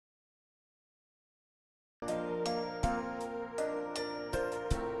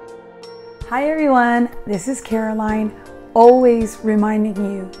Hi everyone, this is Caroline, always reminding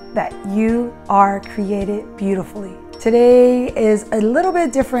you that you are created beautifully. Today is a little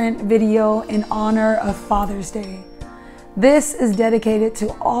bit different video in honor of Father's Day. This is dedicated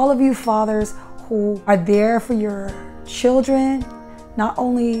to all of you fathers who are there for your children, not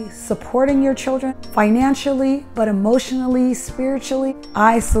only supporting your children financially, but emotionally, spiritually.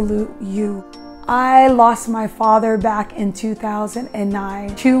 I salute you. I lost my father back in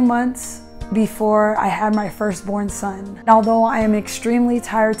 2009, 2 months before I had my firstborn son. And although I am extremely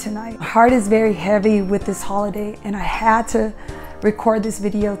tired tonight, my heart is very heavy with this holiday and I had to record this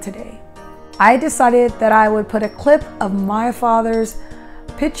video today. I decided that I would put a clip of my father's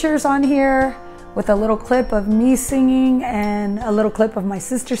pictures on here with a little clip of me singing and a little clip of my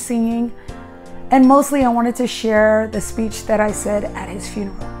sister singing. And mostly I wanted to share the speech that I said at his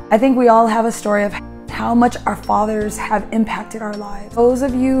funeral. I think we all have a story of how much our fathers have impacted our lives. Those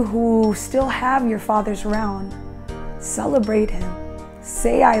of you who still have your fathers around, celebrate him.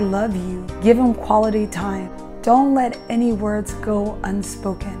 Say I love you. Give him quality time. Don't let any words go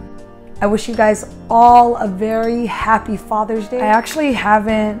unspoken. I wish you guys all a very happy Father's Day. I actually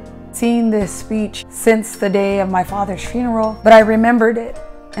haven't seen this speech since the day of my father's funeral, but I remembered it.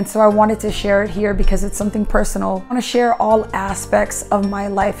 And so I wanted to share it here because it's something personal. I want to share all aspects of my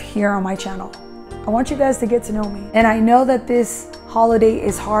life here on my channel. I want you guys to get to know me. And I know that this holiday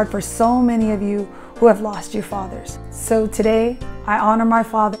is hard for so many of you who have lost your fathers. So today, I honor my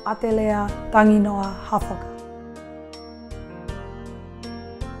father, Atelea, Tanginoa, Hafoka.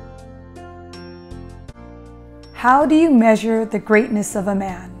 How do you measure the greatness of a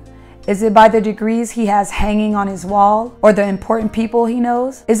man? Is it by the degrees he has hanging on his wall, or the important people he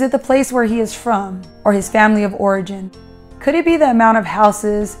knows? Is it the place where he is from, or his family of origin? Could it be the amount of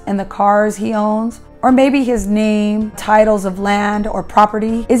houses and the cars he owns? Or maybe his name, titles of land or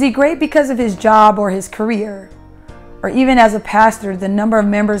property? Is he great because of his job or his career? Or even as a pastor, the number of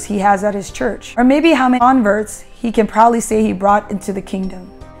members he has at his church? Or maybe how many converts he can proudly say he brought into the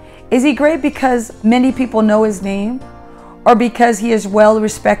kingdom? Is he great because many people know his name? Or because he is well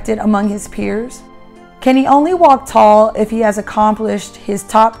respected among his peers? Can he only walk tall if he has accomplished his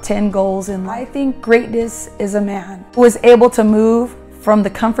top 10 goals in life? I think greatness is a man who is able to move from the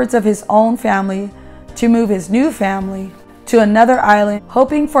comforts of his own family to move his new family to another island,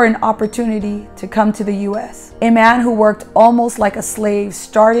 hoping for an opportunity to come to the US. A man who worked almost like a slave,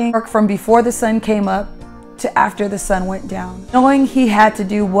 starting work from before the sun came up to after the sun went down, knowing he had to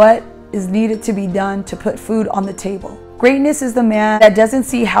do what is needed to be done to put food on the table. Greatness is the man that doesn't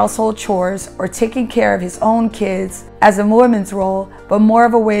see household chores or taking care of his own kids as a woman's role, but more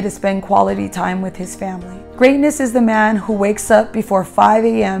of a way to spend quality time with his family. Greatness is the man who wakes up before 5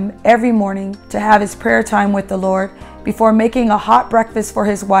 a.m. every morning to have his prayer time with the Lord before making a hot breakfast for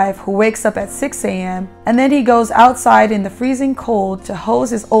his wife, who wakes up at 6 a.m. and then he goes outside in the freezing cold to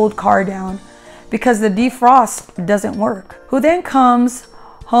hose his old car down because the defrost doesn't work. Who then comes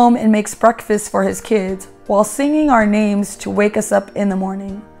home and makes breakfast for his kids while singing our names to wake us up in the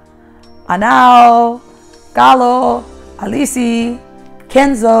morning. Anao, Galo, Alisi,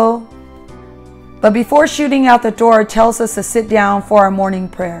 Kenzo. But before shooting out the door, tells us to sit down for our morning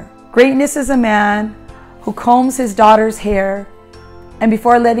prayer. Greatness is a man who combs his daughter's hair and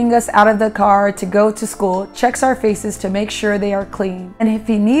before letting us out of the car to go to school, checks our faces to make sure they are clean. And if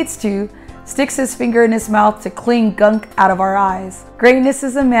he needs to, sticks his finger in his mouth to clean gunk out of our eyes. Greatness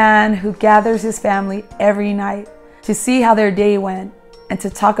is a man who gathers his family every night to see how their day went and to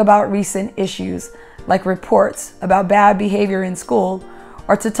talk about recent issues like reports about bad behavior in school,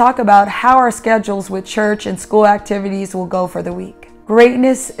 or to talk about how our schedules with church and school activities will go for the week.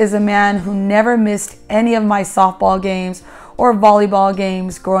 Greatness is a man who never missed any of my softball games or volleyball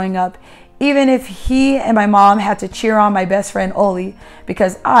games growing up, even if he and my mom had to cheer on my best friend Oli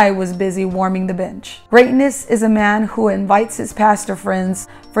because I was busy warming the bench. Greatness is a man who invites his pastor friends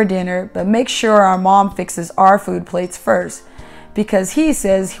for dinner, but makes sure our mom fixes our food plates first because he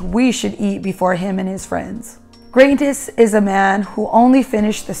says we should eat before him and his friends. Greatness is a man who only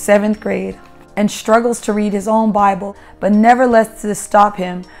finished the 7th grade and struggles to read his own Bible, but never lets this stop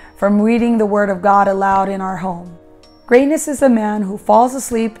him from reading the Word of God aloud in our home. Greatness is a man who falls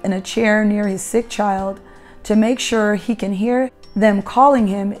asleep in a chair near his sick child to make sure he can hear them calling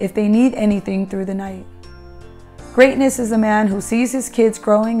him if they need anything through the night. Greatness is a man who sees his kids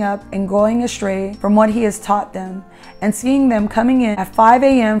growing up and going astray from what he has taught them, and seeing them coming in at 5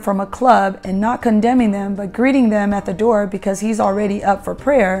 a.m. from a club and not condemning them but greeting them at the door because he's already up for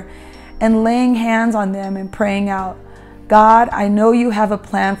prayer, and laying hands on them and praying out, God, I know you have a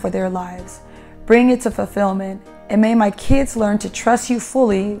plan for their lives. Bring it to fulfillment and may my kids learn to trust you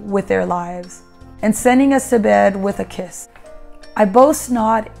fully with their lives, and sending us to bed with a kiss. I boast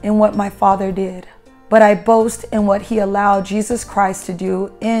not in what my father did, but I boast in what he allowed Jesus Christ to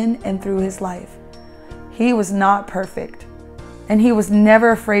do in and through his life. He was not perfect, and he was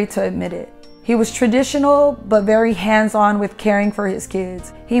never afraid to admit it. He was traditional, but very hands-on with caring for his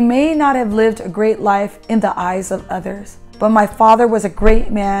kids. He may not have lived a great life in the eyes of others, but my father was a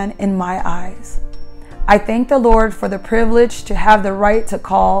great man in my eyes. I thank the Lord for the privilege to have the right to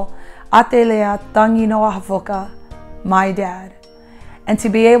call Atelea Hafoka my dad, and to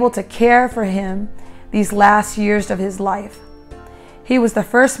be able to care for him these last years of his life. He was the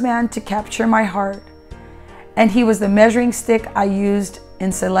first man to capture my heart, and he was the measuring stick I used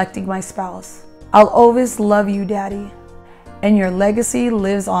in selecting my spouse. I'll always love you, Daddy, and your legacy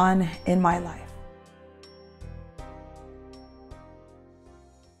lives on in my life.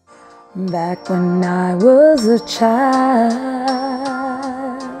 Back when I was a child,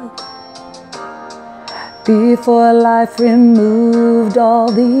 before life removed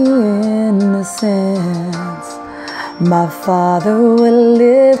all the innocence, my father would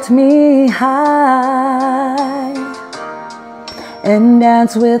lift me high and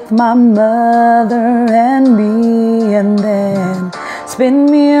dance with my mother and me, and then spin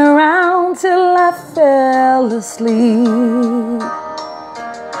me around till I fell asleep.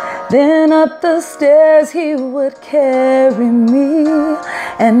 Then up the stairs he would carry me,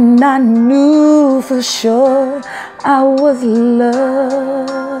 and I knew for sure I was loved.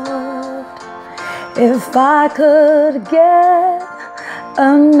 If I could get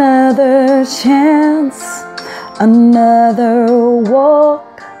another chance, another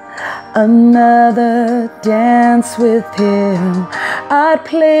walk, another dance with him, I'd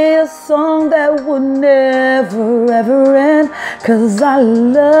play a song that would never ever end, 'cause I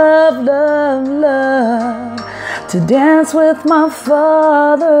love, love, love to dance with my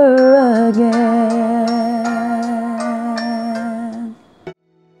father again.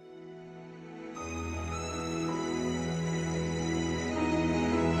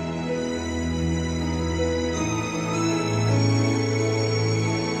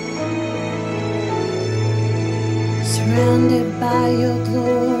 Surrounded by your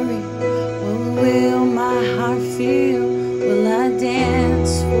glory, what will my heart feel? Will I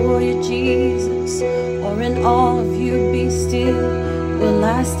dance for you, Jesus, or in all of you be still? Will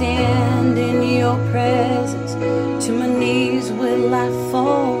I stand in your presence? To my knees will I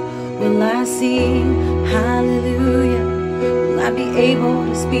fall? Will I sing hallelujah? Will I be able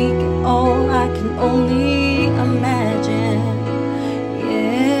to speak at all? I can only imagine.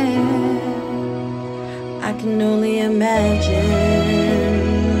 I can only imagine.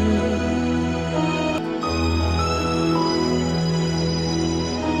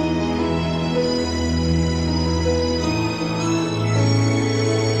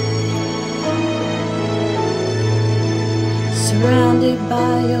 Surrounded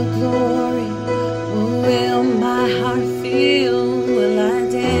by your glory, what will my heart feel? Will I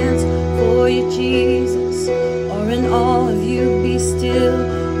dance for you, Jesus, or in all of you be still?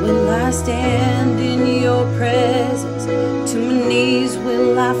 Will I stand in your presence? To my knees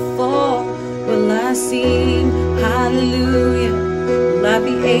will I fall? Will I sing hallelujah? Will I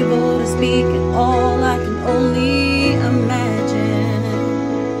be able to speak at all? I can only imagine.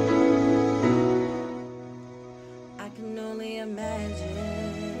 I can only imagine.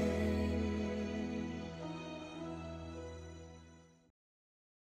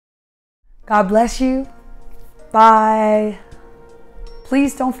 God bless you. Bye.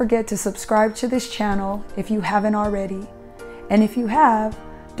 Please don't forget to subscribe to this channel if you haven't already. And if you have,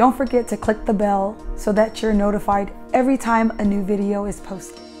 don't forget to click the bell so that you're notified every time a new video is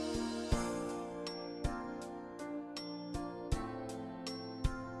posted.